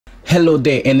Hello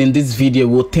there, and in this video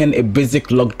we'll turn a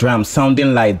basic log drum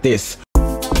sounding like this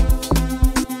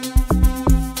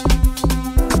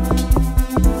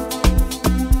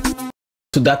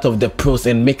to that of the pros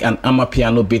and make an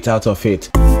Amapiano beat out of it.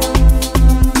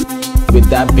 With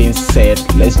that being said,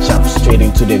 let's jump straight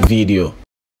into the video.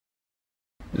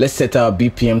 Let's set our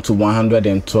BPM to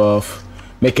 112,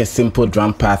 make a simple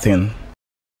drum pattern.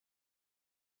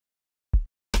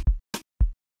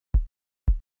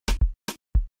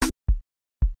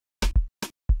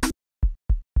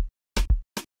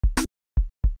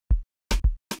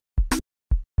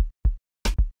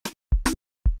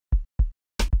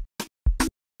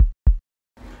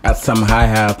 Add some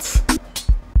hi-hats.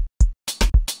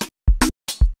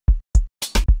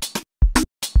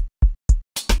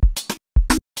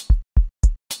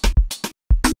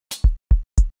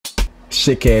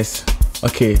 Shakers.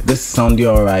 Okay, this is sounding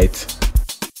alright.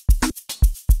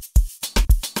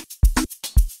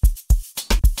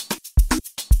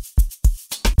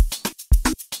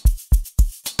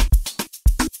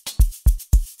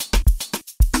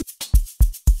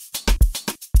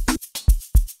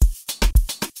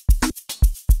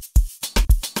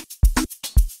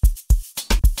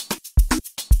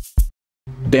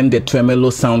 Then the tremolo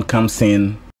sound comes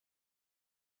in.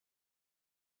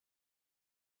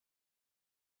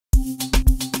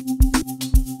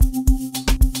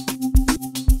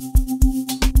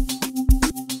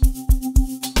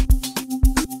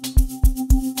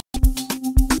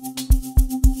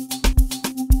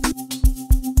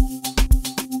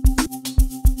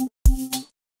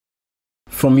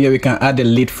 From here we can add a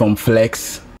lead from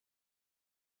flex.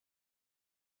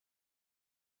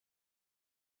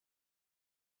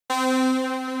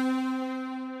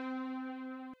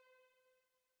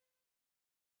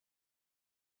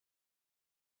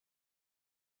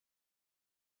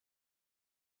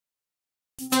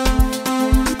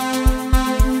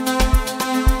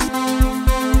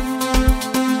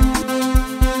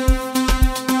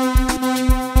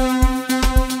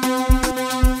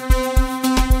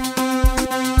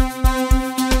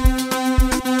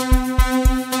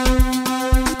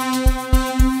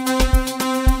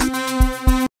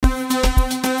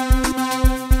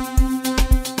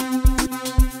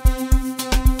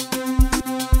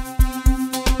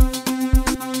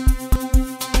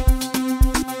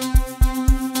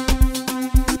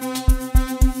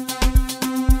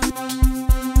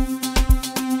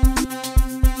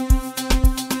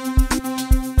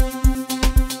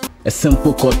 A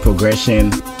simple chord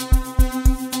progression.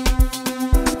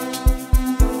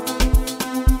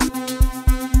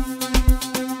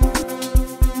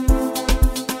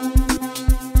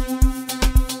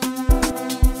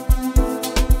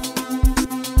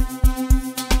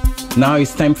 Now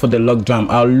it's time for the log drum.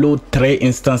 I'll load 3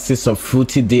 instances of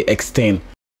Fruity D Extend.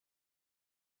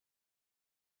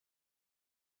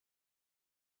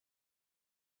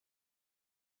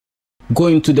 Go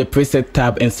into the preset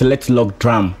tab and select log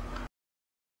drum.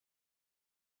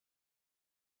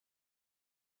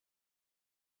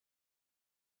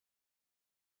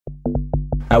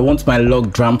 I want my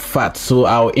log drum fat, so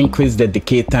I'll increase the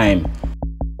decay time.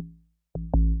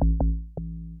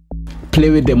 Play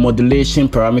with the modulation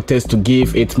parameters to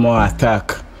give it more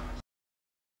attack.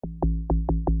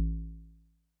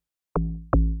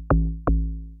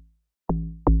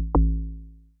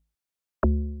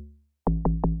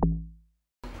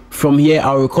 From here,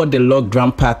 I'll record the log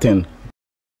drum pattern.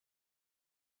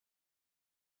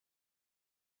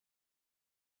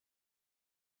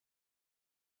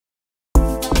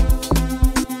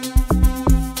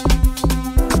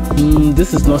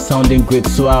 This is not sounding great,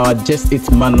 so I'll adjust it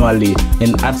manually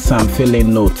and add some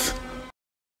filling notes.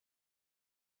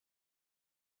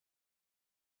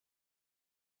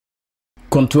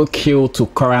 Control Q to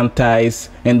quarantize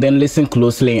and then listen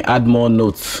closely and add more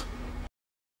notes.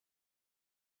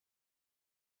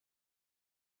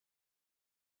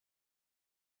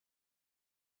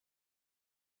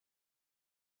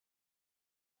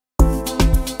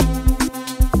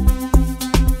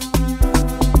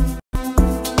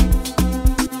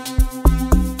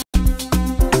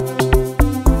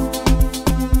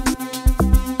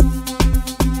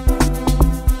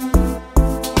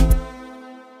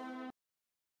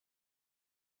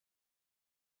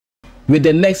 With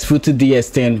the next Fruity D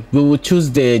Extend, we will choose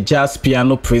the jazz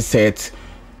piano preset,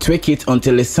 tweak it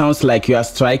until it sounds like you are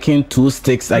striking 2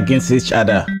 sticks against each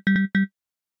other.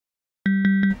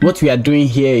 What we are doing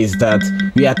here is that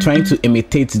we are trying to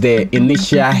imitate the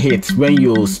initial hit when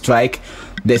you strike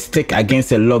the stick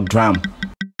against a log drum.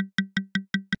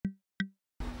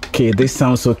 Okay, this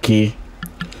sounds okay.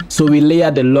 So we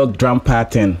layer the log drum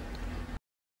pattern.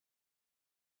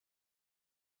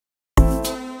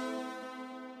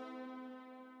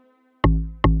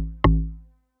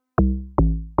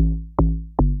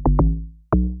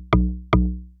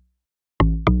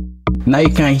 Now you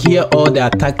can hear all the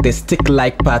attack the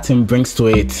stick-like pattern brings to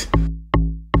it.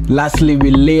 Lastly,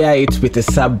 we layer it with a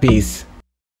sub bass.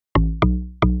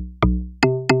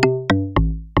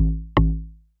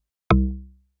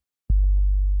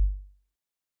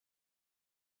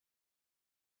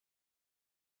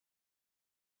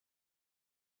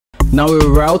 Now we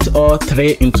route all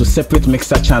three into separate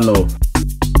mixer channel.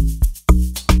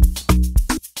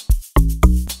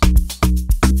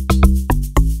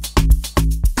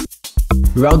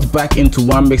 Route back into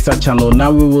one mixer channel.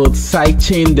 Now we will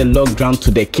sidechain the log drum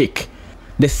to the kick.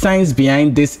 The science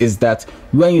behind this is that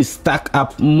when you stack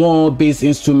up more bass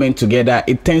instrument together,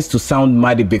 it tends to sound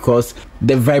muddy because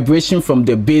the vibration from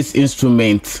the bass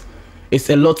instrument is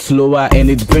a lot slower and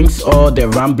it brings all the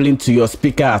rumbling to your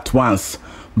speaker at once.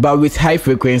 But with high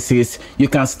frequencies, you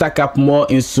can stack up more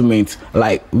instruments,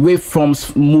 like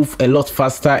waveforms move a lot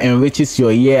faster and reaches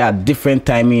your ear at different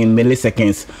timing in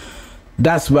milliseconds.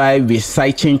 That's why we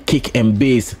sidechain kick and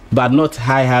bass, but not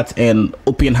hi-hat and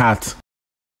open hat.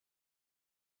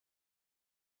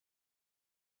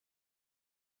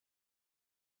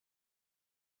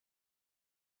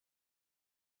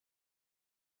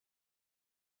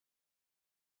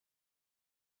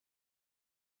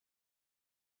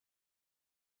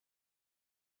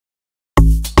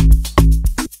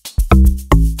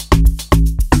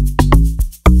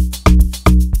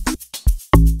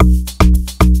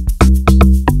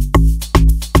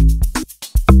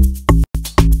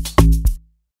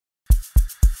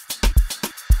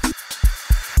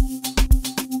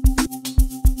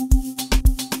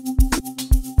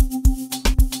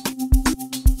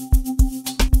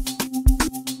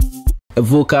 A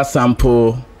vocal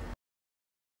sample.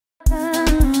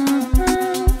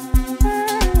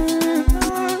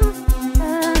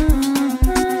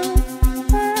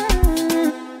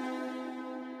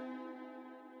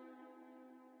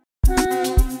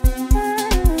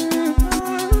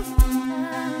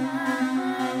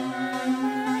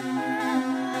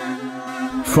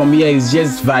 From here it's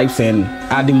just vibes and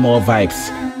adding more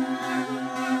vibes.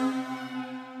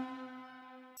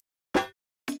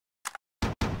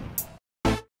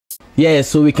 Yeah,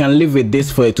 so we can live with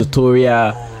this for a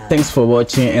tutorial. Thanks for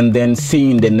watching and then see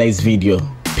you in the next video.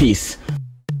 Peace.